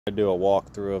I do a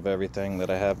walkthrough of everything that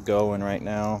I have going right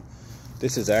now.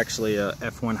 This is actually a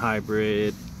F1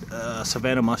 hybrid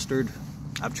Savannah mustard.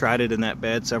 I've tried it in that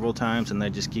bed several times and they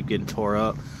just keep getting tore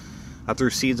up. I threw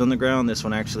seeds on the ground. This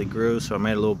one actually grew, so I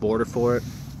made a little border for it.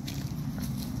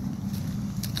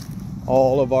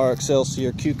 All of our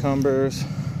Excelsior cucumbers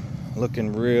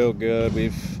looking real good.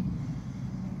 We've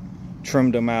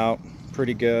trimmed them out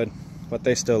pretty good, but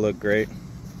they still look great.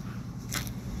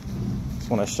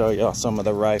 Just want to show y'all some of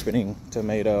the ripening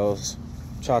tomatoes.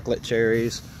 Chocolate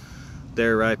cherries,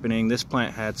 they're ripening. This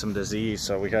plant had some disease,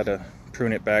 so we had to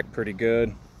prune it back pretty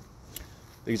good.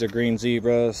 These are green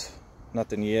zebras,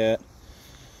 nothing yet.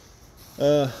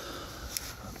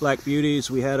 Black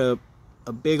beauties, we had a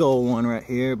big old one right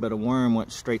here, but a worm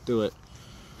went straight through it.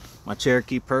 My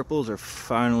Cherokee purples are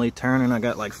finally turning. I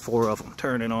got like 4 of them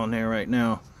turning on there right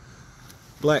now.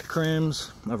 Black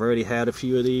crims, I've already had a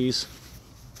few of these.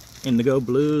 Indigo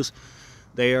blues,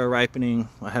 they are ripening.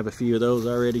 I have a few of those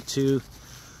already too.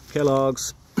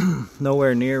 Kellogg's,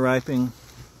 nowhere near ripening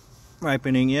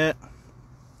yet.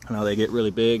 I know they get really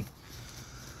big.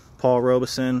 Paul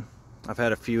Robeson, I've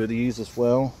had a few of these as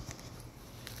well.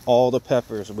 All the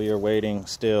peppers, we are waiting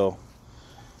still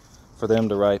for them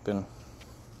to ripen.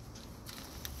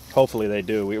 Hopefully they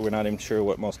do. We're not even sure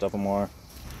what most of them are.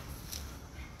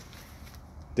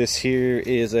 This here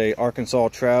is a Arkansas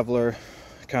Traveler,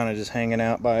 kind of just hanging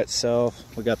out by itself.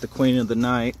 We got the Queen of the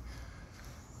Night.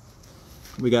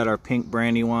 We got our pink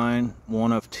Brandywine,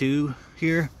 1 of 2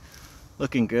 here.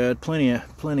 Looking good. Plenty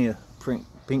of pink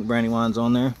Brandywines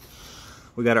on there.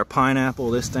 We got our pineapple.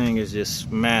 This thing is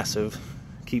just massive.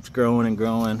 Keeps growing and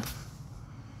growing.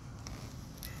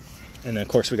 And then of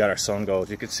course we got our sun gold.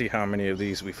 You can see how many of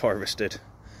these we've harvested.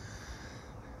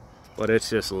 But it's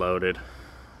just loaded.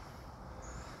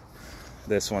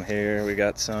 This one here, we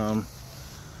got some.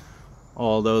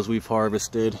 All those we've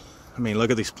harvested. I mean,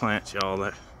 look at these plants,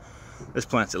 y'all. This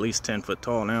plant's at least 10 foot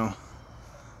tall now.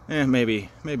 Maybe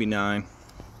 9.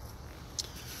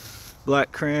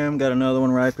 Black Crim, got another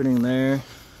one ripening there.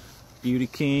 Beauty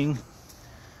King.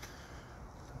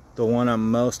 The one I'm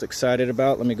most excited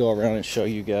about. Let me go around and show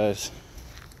you guys.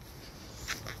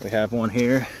 We have one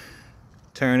here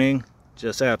turning,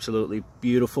 just absolutely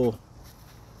beautiful.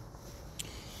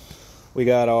 We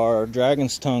got our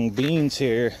Dragon's Tongue beans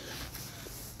here,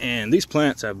 and these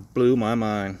plants have blew my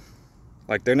mind.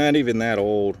 Like, they're not even that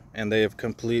old and they have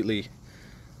completely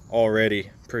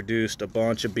already produced a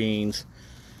bunch of beans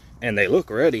and they look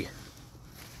ready.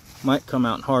 Might come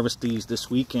out and harvest these this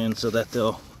weekend so that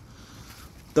they'll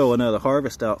throw another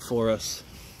harvest out for us.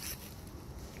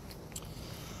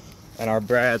 And our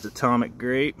Brad's Atomic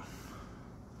Grape,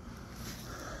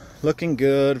 looking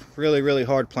good. Really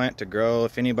hard plant to grow.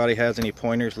 If anybody has any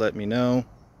pointers, let me know.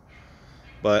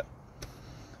 But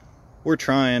we're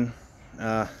trying.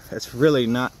 It's really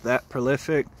not that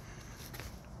prolific.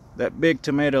 That big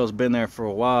tomato's been there for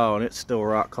a while and it's still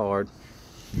rock hard.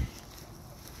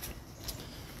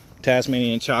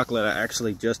 Tasmanian Chocolate, I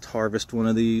actually just harvested one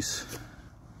of these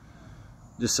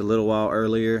just a little while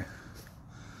earlier,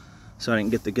 so I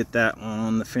didn't get to get that one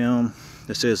on the film.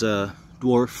 This is a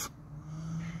dwarf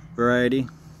variety.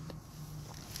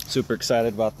 Super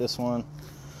excited about this one.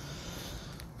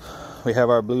 We have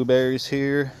our blueberries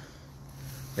here.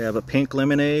 We have a pink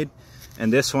lemonade,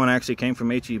 and this one actually came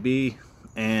from HEB,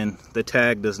 and the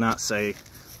tag does not say,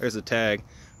 there's a tag,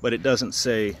 but it doesn't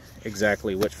say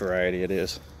exactly which variety it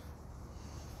is.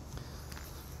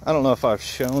 I don't know if I've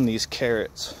shown these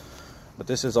carrots, but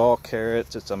this is all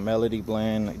carrots. It's a Melody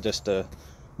blend, just a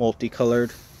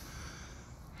multicolored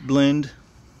blend.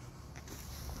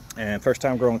 And first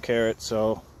time growing carrots,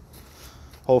 so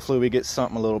hopefully we get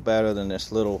something a little better than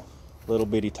this little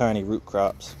bitty tiny root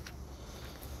crops.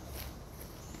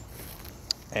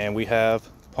 And we have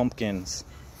pumpkins.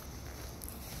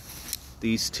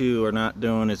 These two are not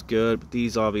doing as good, but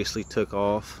these obviously took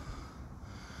off.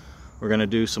 We're gonna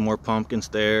do some more pumpkins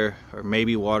there, or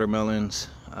maybe watermelons.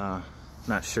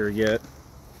 Not sure yet.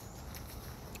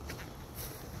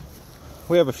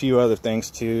 We have a few other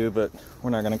things too, but we're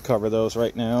not going to cover those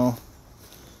right now.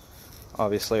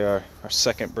 Obviously our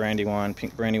second Brandywine,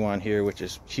 pink Brandywine here, which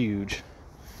is huge.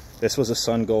 This was a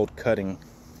sun gold cutting.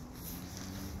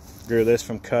 Grew this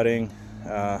from cutting.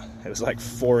 It was like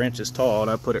 4 inches tall and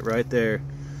I put it right there.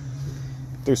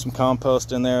 Threw some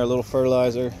compost in there, a little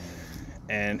fertilizer,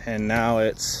 and now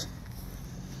it's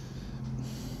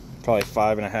probably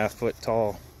 5.5 foot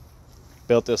tall.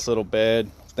 Built this little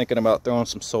bed, thinking about throwing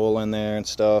some soil in there and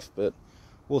stuff, but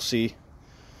we'll see.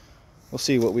 We'll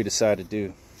see what we decide to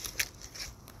do.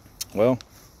 Well,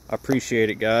 I appreciate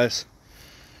it, guys.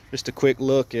 Just a quick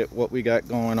look at what we got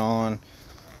going on.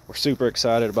 we're super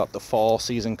excited about the fall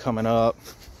season coming up.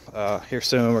 Here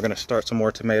soon we're going to start some more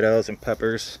tomatoes and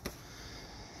peppers.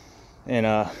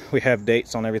 And we have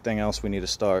dates on everything else we need to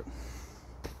start.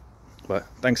 But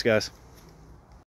thanks, guys.